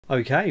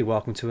Okay,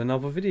 welcome to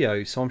another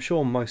video. So I'm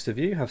sure most of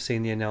you have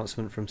seen the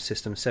announcement from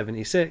System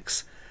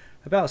 76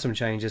 about some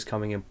changes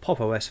coming in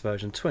Pop! OS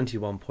version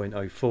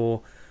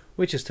 21.04,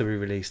 which is to be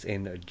released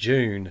in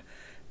June.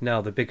 Now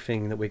the big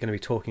thing that we're going to be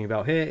talking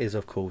about here is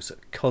of course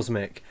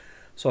Cosmic.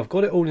 So I've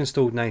got it all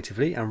installed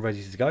natively and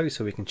ready to go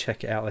so we can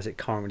check it out as it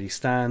currently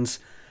stands.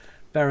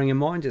 Bearing in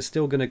mind it's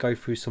still going to go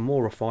through some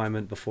more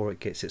refinement before it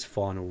gets its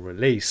final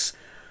release.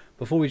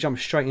 Before we jump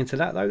straight into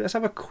that though, let's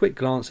have a quick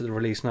glance at the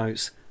release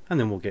notes and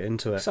then we'll get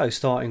into it. So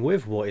starting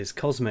with what is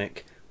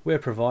Cosmic. We're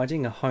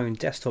providing a home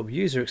desktop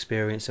user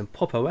experience in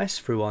Pop! OS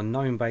through our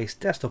GNOME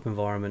based desktop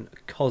environment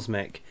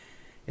Cosmic.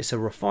 It's a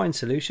refined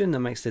solution that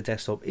makes the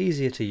desktop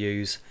easier to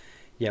use,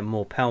 yet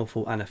more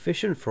powerful and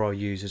efficient for our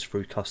users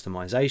through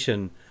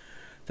customization.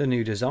 The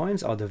new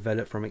designs are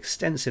developed from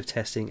extensive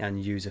testing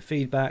and user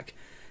feedback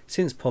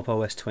since Pop!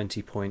 OS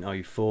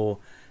 20.04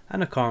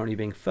 and are currently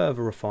being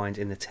further refined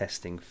in the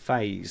testing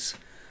phase.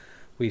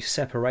 We've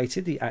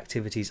separated the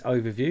activities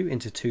overview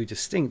into two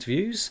distinct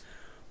views,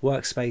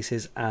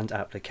 Workspaces and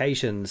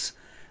Applications.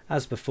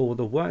 As before,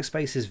 the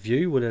Workspaces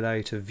view will allow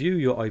you to view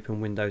your open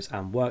windows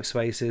and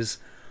workspaces,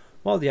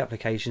 while the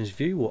Applications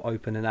view will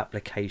open an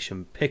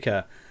application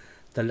picker.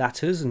 The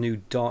latter's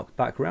new dark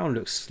background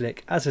looks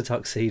slick as a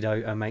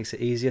tuxedo and makes it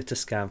easier to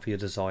scan for your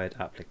desired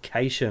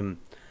application.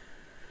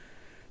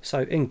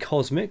 So in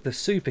Cosmic, the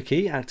super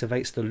key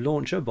activates the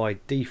launcher by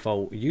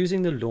default.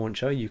 Using the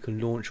launcher you can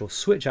launch or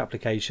switch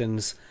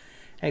applications,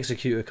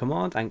 execute a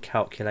command and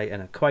calculate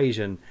an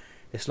equation.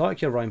 It's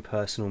like your own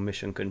personal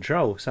mission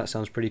control, so that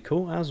sounds pretty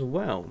cool as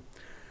well.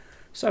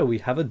 So we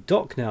have a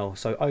dock now.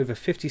 So over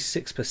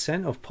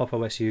 56% of Pop!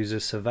 OS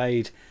users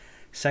surveyed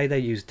say they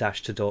use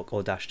dash to dock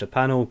or dash to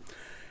panel,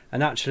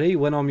 and actually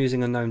when I'm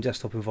using a GNOME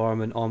desktop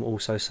environment I'm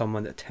also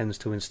someone that tends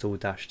to install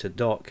dash to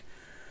dock.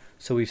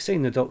 So we've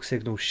seen the dock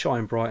signal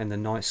shine bright in the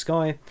night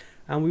sky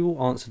and we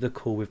will answer the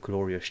call with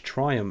glorious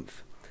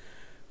triumph.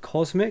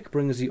 Cosmic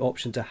brings the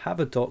option to have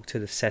a dock to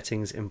the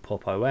settings in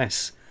Pop!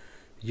 OS.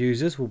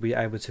 Users will be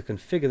able to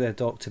configure their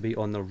dock to be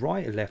on the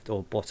right, left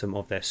or bottom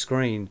of their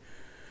screen.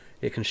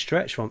 It can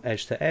stretch from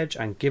edge to edge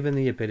and given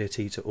the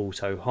ability to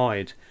auto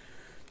hide.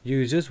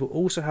 Users will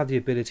also have the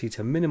ability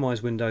to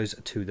minimize windows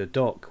to the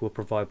dock. We'll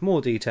provide more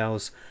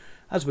details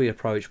as we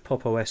approach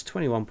Pop! OS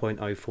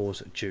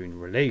 21.04's June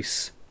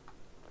release.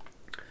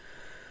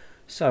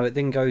 So it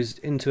then goes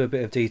into a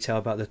bit of detail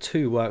about the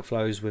two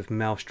workflows with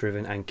mouse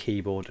driven and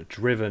keyboard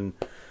driven.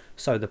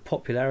 So the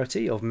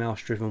popularity of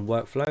mouse driven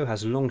workflow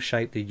has long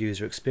shaped the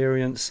user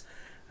experience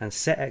and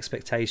set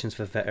expectations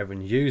for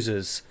veteran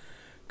users.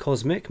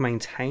 Cosmic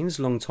maintains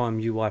long-time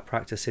UI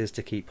practices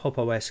to keep Pop!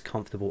 OS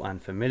comfortable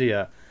and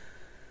familiar.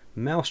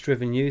 Mouse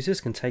driven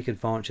users can take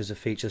advantage of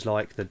features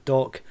like the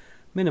dock,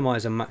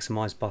 minimize and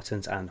maximize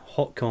buttons and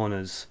hot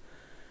corners.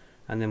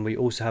 And then we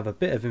also have a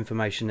bit of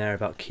information there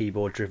about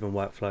keyboard driven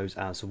workflows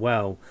as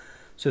well.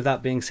 So with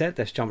that being said,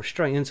 let's jump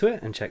straight into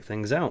it and check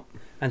things out.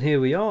 And here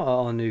we are at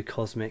our new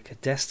Cosmic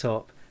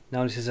desktop.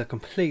 Now this is a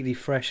completely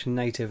fresh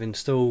native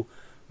install,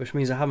 which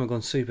means I haven't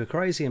gone super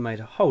crazy and made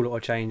a whole lot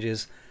of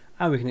changes,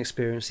 and we can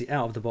experience the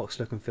out of the box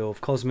look and feel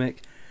of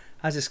Cosmic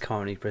as it's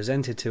currently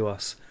presented to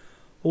us.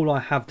 All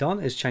I have done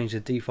is change the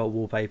default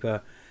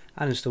wallpaper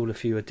and install a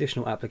few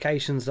additional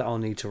applications that I'll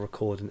need to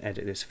record and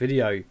edit this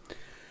video.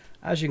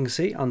 As you can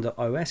see under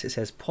OS it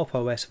says Pop!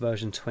 OS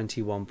version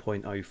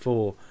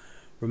 21.04.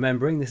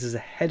 Remembering this is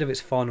ahead of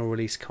its final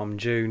release come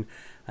June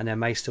and there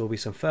may still be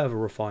some further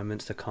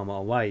refinements to come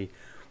our way.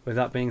 With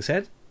that being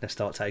said, let's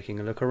start taking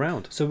a look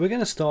around. So we're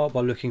going to start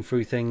by looking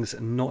through things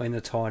not in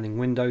the tiling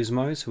windows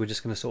mode, so we're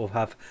just going to sort of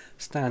have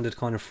standard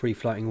kind of free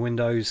floating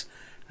windows,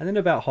 and then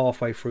about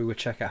halfway through we'll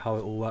check out how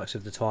it all works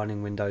with the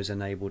tiling windows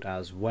enabled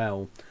as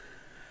well.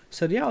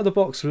 So the out of the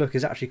box look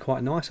is actually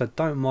quite nice. I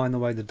don't mind the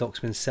way the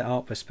dock's been set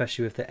up,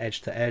 especially with the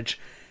edge to edge.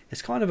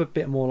 It's kind of a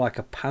bit more like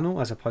a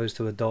panel as opposed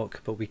to a dock,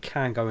 but we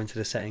can go into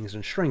the settings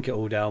and shrink it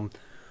all down,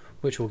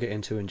 which we'll get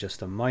into in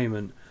just a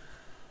moment.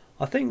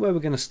 I think where we're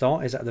going to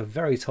start is at the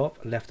very top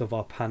left of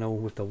our panel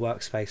with the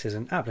Workspaces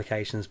and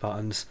Applications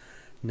buttons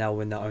now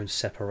in their own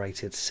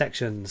separated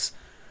sections.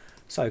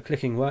 So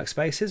clicking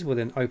Workspaces will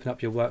then open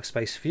up your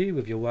workspace view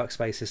with your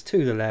workspaces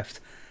to the left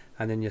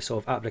and then your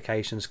sort of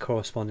applications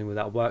corresponding with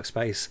that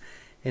workspace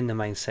in the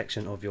main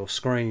section of your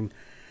screen.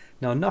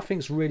 Now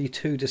nothing's really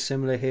too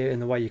dissimilar here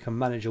in the way you can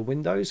manage your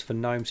windows for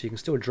GNOME, so you can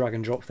still drag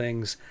and drop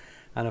things,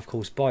 and of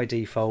course by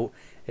default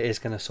it is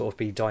going to sort of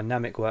be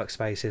dynamic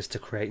workspaces to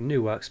create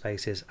new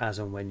workspaces as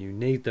and when you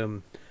need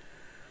them.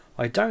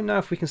 I don't know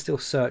if we can still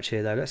search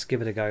here though. Let's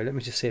give it a go. Let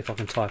me just see if I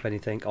can type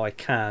anything. I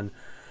can.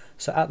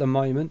 So at the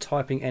moment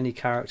typing any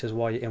characters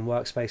while you're in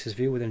Workspaces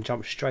view will then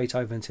jump straight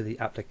over into the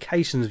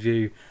Applications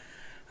view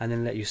and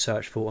then let you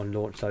search for and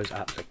launch those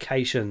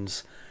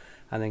applications,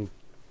 and then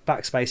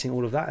backspacing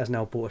all of that has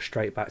now brought us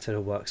straight back to the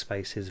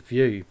Workspaces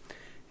view.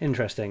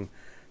 Interesting.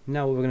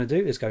 Now what we're going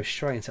to do is go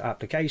straight into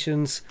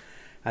Applications,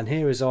 and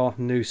here is our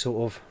new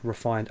sort of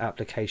refined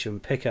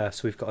application picker.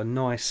 So we've got a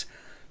nice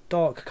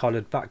dark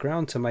coloured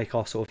background to make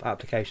our sort of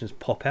applications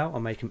pop out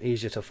and make them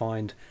easier to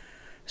find,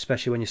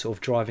 especially when you're sort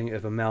of driving it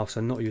with a mouse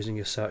and not using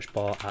your search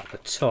bar at the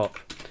top.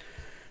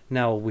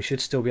 Now we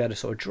should still be able to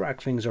sort of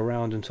drag things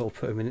around and sort of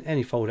put them in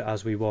any folder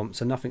as we want,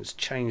 so nothing's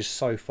changed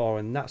so far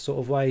in that sort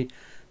of way.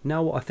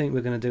 Now what I think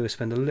we're going to do is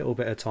spend a little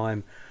bit of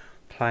time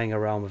playing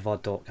around with our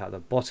dock at the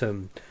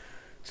bottom.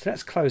 So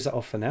let's close that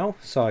off for now.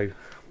 So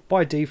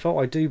by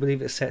default I do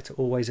believe it's set to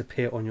always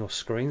appear on your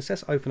screen, so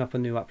let's open up a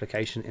new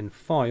application in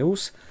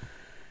Files,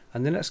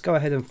 and then let's go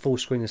ahead and full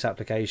screen this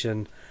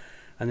application.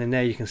 And then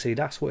there you can see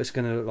that's what it's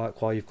going to look like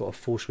while you've got a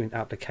full screen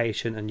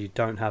application and you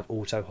don't have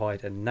auto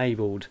hide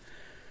enabled.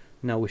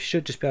 Now we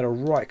should just be able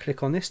to right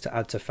click on this to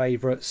add to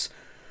favorites,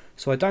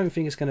 so I don't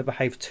think it's going to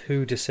behave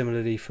too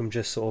dissimilarly from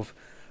just sort of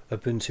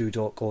Ubuntu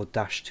dock or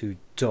 -2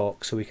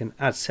 dock. So we can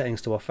add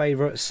settings to our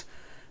favorites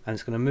and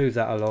it's going to move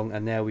that along,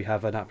 and there we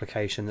have an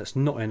application that's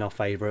not in our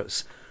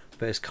favorites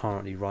but is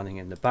currently running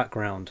in the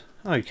background.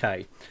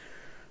 Okay,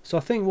 so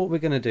I think what we're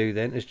going to do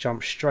then is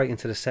jump straight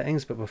into the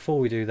settings, but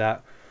before we do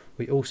that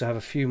we also have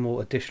a few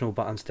more additional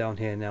buttons down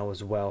here now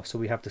as well. So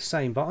we have the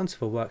same buttons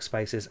for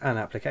Workspaces and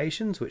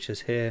Applications, which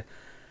is here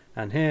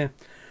and here,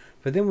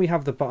 but then we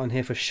have the button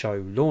here for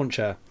Show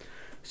Launcher.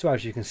 So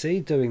as you can see,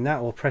 doing that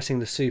or pressing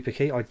the super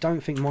key, I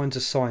don't think mine's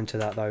assigned to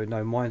that though.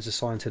 No, mine's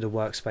assigned to the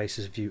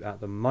Workspaces view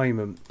at the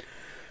moment.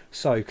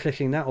 So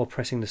clicking that or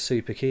pressing the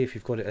super key, if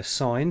you've got it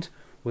assigned,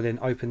 will then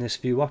open this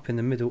view up in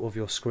the middle of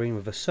your screen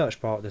with a search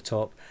bar at the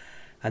top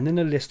and then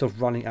a list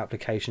of running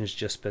applications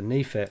just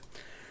beneath it.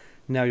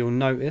 Now you'll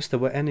notice that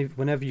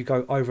whenever you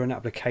go over an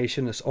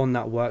application that's on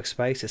that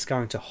workspace, it's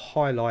going to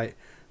highlight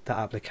that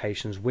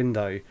application's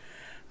window.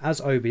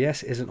 As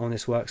OBS isn't on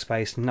this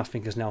workspace,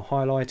 nothing is now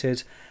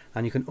highlighted,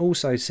 and you can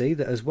also see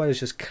that as well as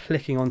just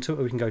clicking onto it,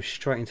 we can go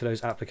straight into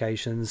those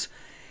applications.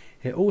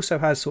 It also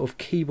has sort of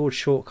keyboard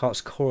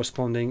shortcuts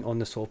corresponding on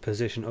the sort of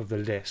position of the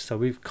list. So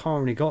we've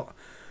currently got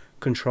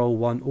Control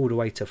 1 all the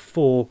way to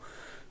 4,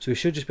 so we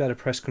should just be able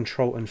to press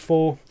Control and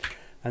 4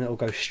 and it will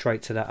go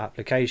straight to that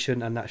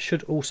application, and that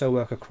should also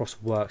work across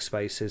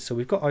workspaces. So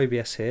we've got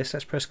OBS here, so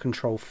let's press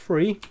Control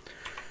 3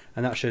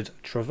 and that should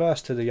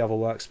traverse to the other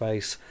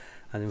workspace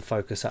and then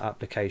focus that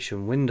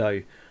application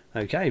window.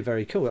 Okay,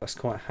 very cool, that's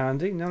quite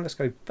handy. Now let's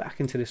go back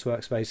into this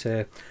workspace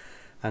here,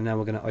 and now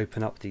we're going to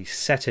open up the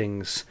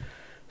settings.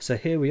 So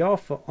here we are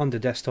for under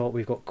desktop.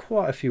 We've got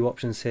quite a few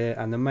options here,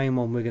 and the main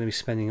one we're going to be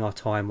spending our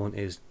time on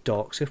is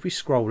dock. So if we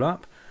scroll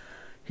up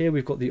here,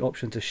 we've got the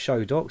option to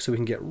show dock, so we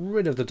can get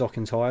rid of the dock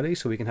entirely,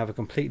 so we can have a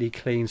completely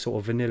clean sort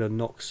of vanilla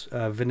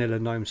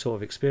GNOME sort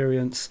of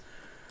experience.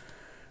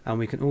 And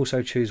we can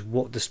also choose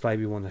what display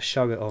we want to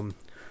show it on.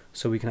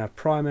 So we can have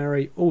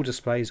primary, all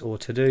displays, or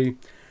to do,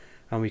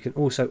 and we can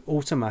also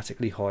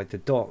automatically hide the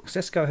docks.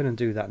 Let's go ahead and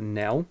do that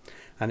now,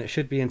 and it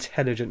should be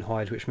intelligent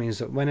hide, which means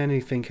that when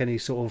any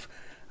sort of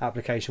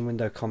application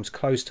window comes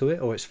close to it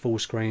or it's full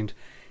screened,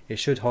 it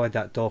should hide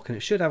that dock and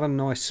it should have a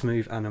nice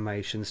smooth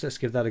animation. So let's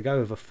give that a go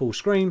with a full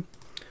screen,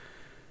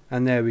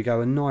 and there we go,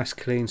 a nice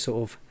clean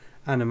sort of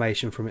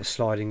animation from it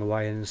sliding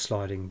away and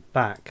sliding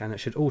back. And it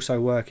should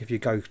also work if you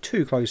go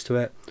too close to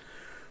it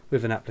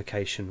with an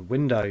application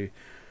window.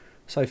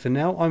 So for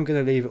now I'm going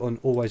to leave it on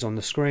always on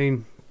the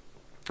screen,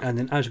 and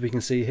then as we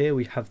can see here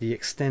we have the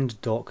extend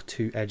dock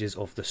to edges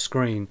of the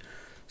screen.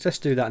 So let's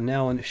do that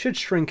now, and it should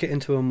shrink it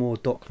into a more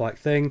dock like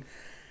thing,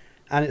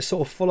 and it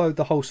sort of followed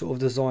the whole sort of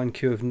design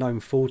cue of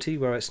GNOME 40,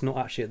 where it's not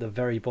actually at the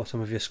very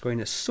bottom of your screen,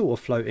 it's sort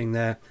of floating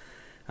there,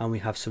 and we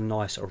have some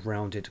nice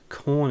rounded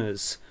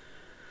corners.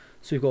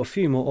 So we've got a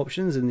few more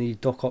options in the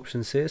dock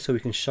options here, so we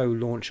can show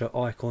launcher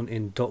icon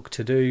in dock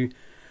to do,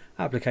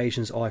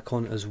 applications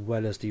icon as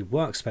well as the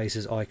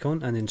workspaces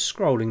icon, and then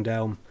scrolling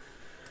down.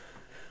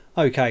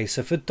 Okay,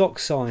 so for dock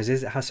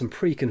sizes, it has some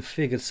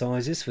pre-configured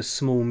sizes for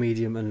small,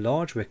 medium and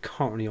large. We're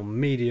currently on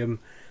medium,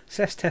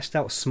 so let's test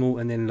out small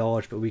and then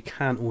large, but we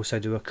can also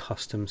do a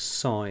custom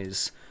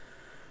size.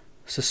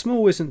 So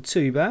small isn't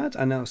too bad,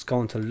 and now it's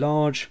gone to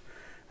large,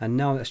 and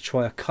now let's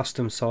try a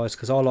custom size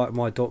because I like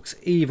my docks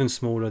even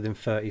smaller than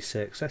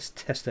 36. Let's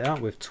test it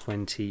out with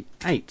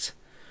 28.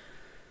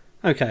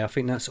 Okay, I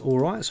think that's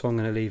alright, so I'm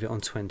going to leave it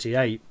on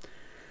 28.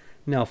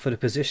 Now for the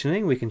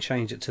positioning, we can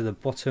change it to the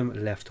bottom,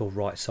 left or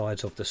right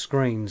sides of the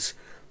screens.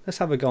 Let's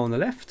have a go on the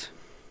left.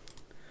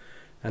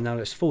 And now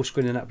let's full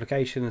screen an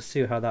application and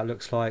see how that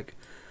looks like.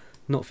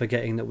 Not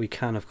forgetting that we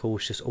can of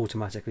course just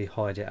automatically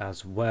hide it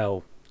as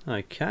well.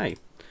 Okay.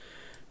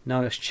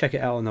 Now let's check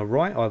it out on the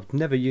right. I would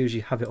never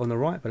usually have it on the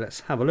right, but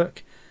let's have a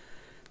look.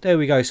 There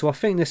we go. So I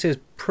think this is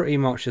pretty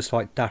much just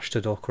like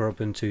 -to dock or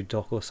Ubuntu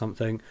dock or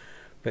something.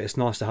 But it's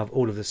nice to have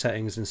all of the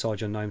settings inside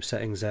your GNOME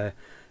settings there,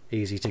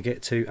 easy to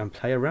get to and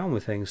play around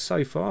with things.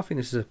 So far I think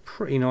this is a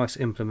pretty nice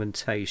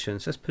implementation.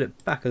 So let's put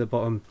it back at the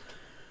bottom,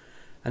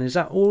 and is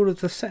that all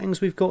of the settings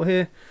we've got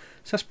here?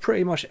 So that's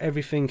pretty much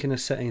everything in the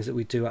settings that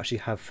we do actually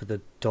have for the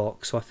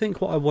dock. So I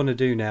think what I want to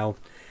do now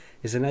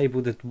is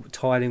enable the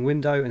tiling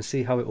window and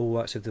see how it all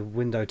works with the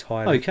window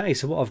tiling. Okay,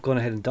 so what I've gone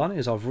ahead and done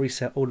is I've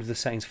reset all of the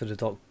settings for the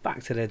dock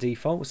back to their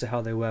defaults, to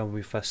how they were when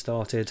we first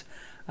started,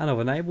 and I've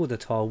enabled the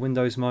tile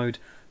windows mode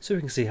so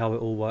we can see how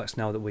it all works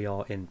now that we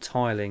are in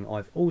tiling.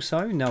 I've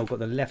also now got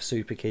the left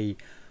super key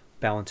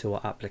bound to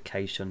our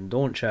application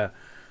launcher.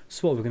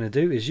 So what we're going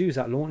to do is use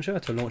that launcher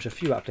to launch a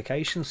few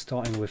applications,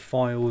 starting with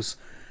Files,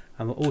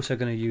 and we're also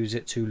going to use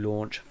it to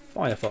launch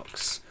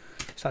Firefox.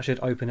 So that should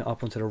open it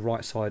up onto the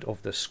right side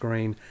of the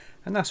screen,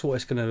 and that's what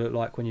it's going to look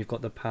like when you've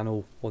got the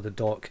panel or the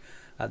dock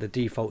at the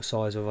default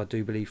size of, I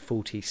do believe,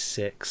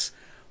 46.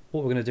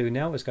 What we're going to do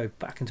now is go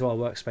back into our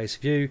workspace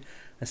view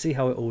and see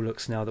how it all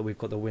looks now that we've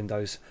got the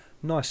windows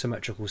nice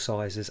symmetrical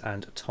sizes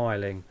and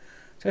tiling.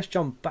 So let's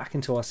jump back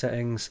into our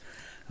settings,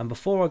 and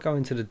before I go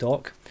into the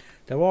dock,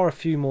 there are a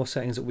few more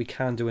settings that we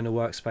can do in the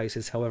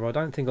workspaces. However, I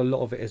don't think a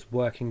lot of it is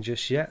working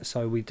just yet.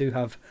 So we do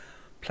have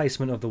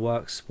placement of the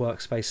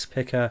workspace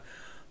picker,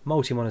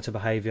 multi-monitor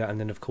behavior, and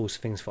then of course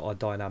things for our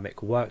dynamic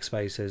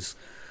workspaces.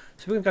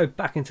 So we're going to go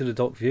back into the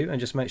dock view and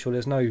just make sure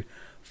there's no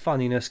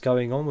funniness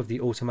going on with the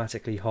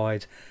automatically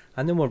hide,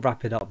 and then we'll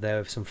wrap it up there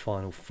with some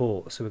final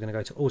thoughts. So we're going to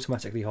go to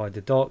automatically hide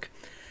the dock,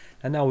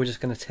 and now we're just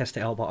going to test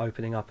it out by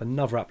opening up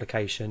another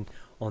application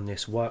on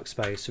this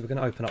workspace. So we're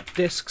going to open up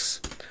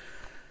disks.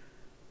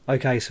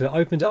 Okay, so it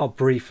opened it up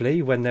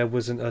briefly when there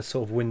wasn't a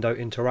sort of window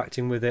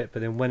interacting with it,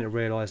 but then when it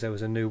realized there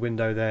was a new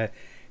window there,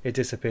 it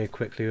disappeared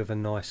quickly with a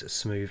nice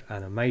smooth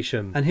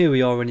animation. And here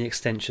we are in the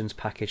extensions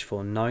package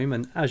for GNOME,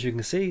 and as you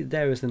can see,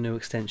 there is the new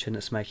extension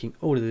that's making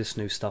all of this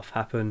new stuff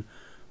happen,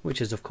 which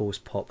is of course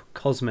Pop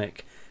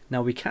Cosmic.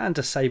 Now we can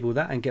disable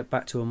that and get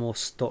back to a more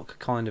stock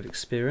kind of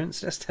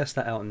experience. Let's test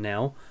that out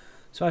now.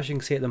 So as you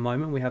can see at the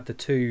moment, we have the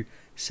two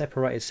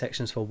separated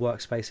sections for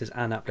workspaces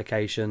and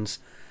applications,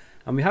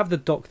 and we have the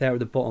dock there at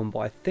the bottom, but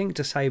I think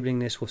disabling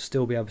this will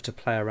still be able to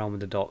play around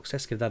with the docks.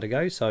 Let's give that a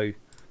go. So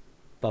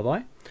bye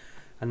bye.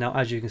 And now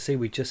as you can see,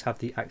 we just have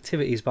the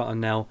activities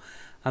button now,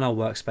 and our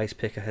workspace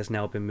picker has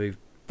now been moved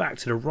back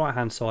to the right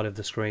hand side of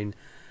the screen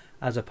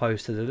as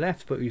opposed to the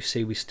left, but you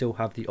see we still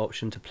have the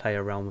option to play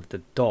around with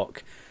the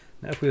dock.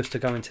 Now if we was to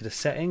go into the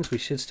settings, we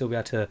should still be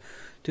able to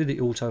do the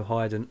auto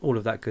hide and all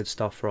of that good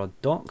stuff for our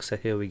dock. So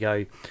here we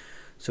go.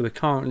 So we're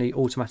currently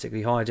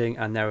automatically hiding,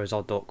 and there is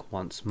our dock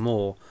once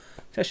more.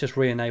 So let's just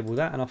re-enable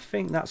that, and I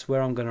think that's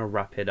where I'm going to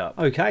wrap it up.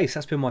 Okay, so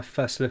that's been my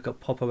first look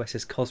at Pop!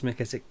 OS's Cosmic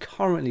as it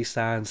currently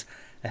stands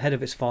ahead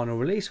of its final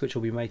release, which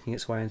will be making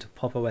its way into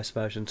Pop! OS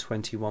version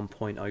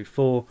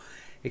 21.04,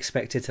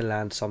 expected to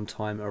land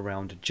sometime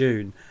around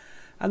June.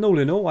 And all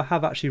in all, I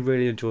have actually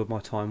really enjoyed my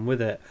time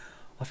with it.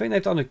 I think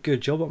they've done a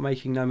good job at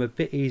making GNOME a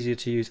bit easier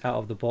to use out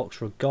of the box,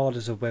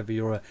 regardless of whether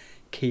you're a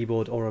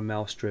keyboard or a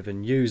mouse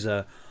driven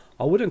user.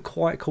 I wouldn't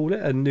quite call it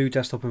a new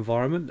desktop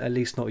environment, at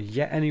least not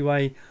yet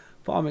anyway,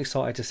 but I'm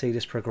excited to see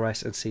this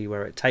progress and see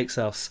where it takes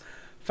us.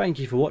 Thank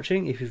you for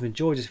watching. If you've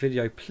enjoyed this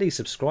video, please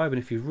subscribe,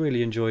 and if you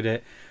really enjoyed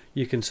it,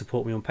 you can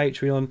support me on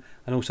Patreon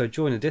and also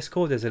join the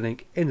Discord. There's a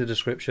link in the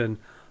description.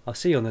 I'll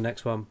see you on the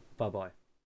next one. Bye bye.